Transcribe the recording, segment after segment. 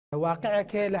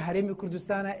واقعك لهريمي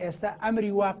كردستان استا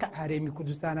امري واقع هريمي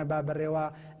كردستان بابروا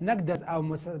نقدس او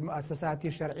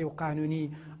مؤسساتي شرعي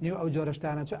وقانوني نيو او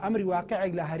جورشتانا امري واقع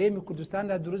لهريمي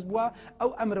كردستان دروز بوا او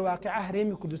امر واقع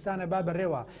هريمي كردستان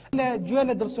بابروا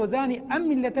جوله دلسوزاني ام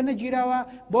ملتنا جيراوا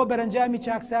بو برنجامي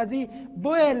چاكسازي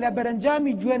بو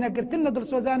لبرنجامي جونا قرتنا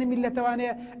دلسوزاني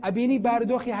ملتواني ابيني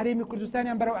باردوخي هريمي كردستان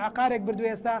ام برو عقارك بردو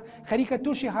استا خريكه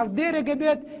توشي هالديره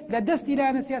قبيت لدستي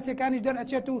لنا سياسي كان جدر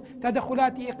اتشتو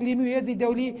تدخلاتي اقليمي وهزي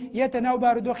دولي يتناو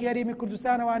باردوخ هريمي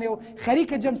كردستان وانيو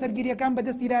خريكه جم سرگيري كان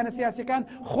بدستي لنا سياسي كان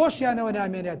خوشيانه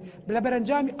ونامينات بلا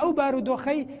برنجامي او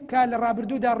باردوخي كان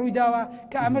الرابردو دار رويداوا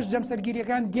كامش جم سرگيري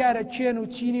كان دياره تشينو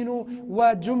تشينينو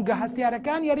وجمقه هستياره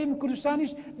كان هريمي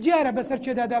كردستانيش جاره بسر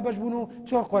چدا دا بجبونو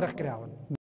چور قرخ كراون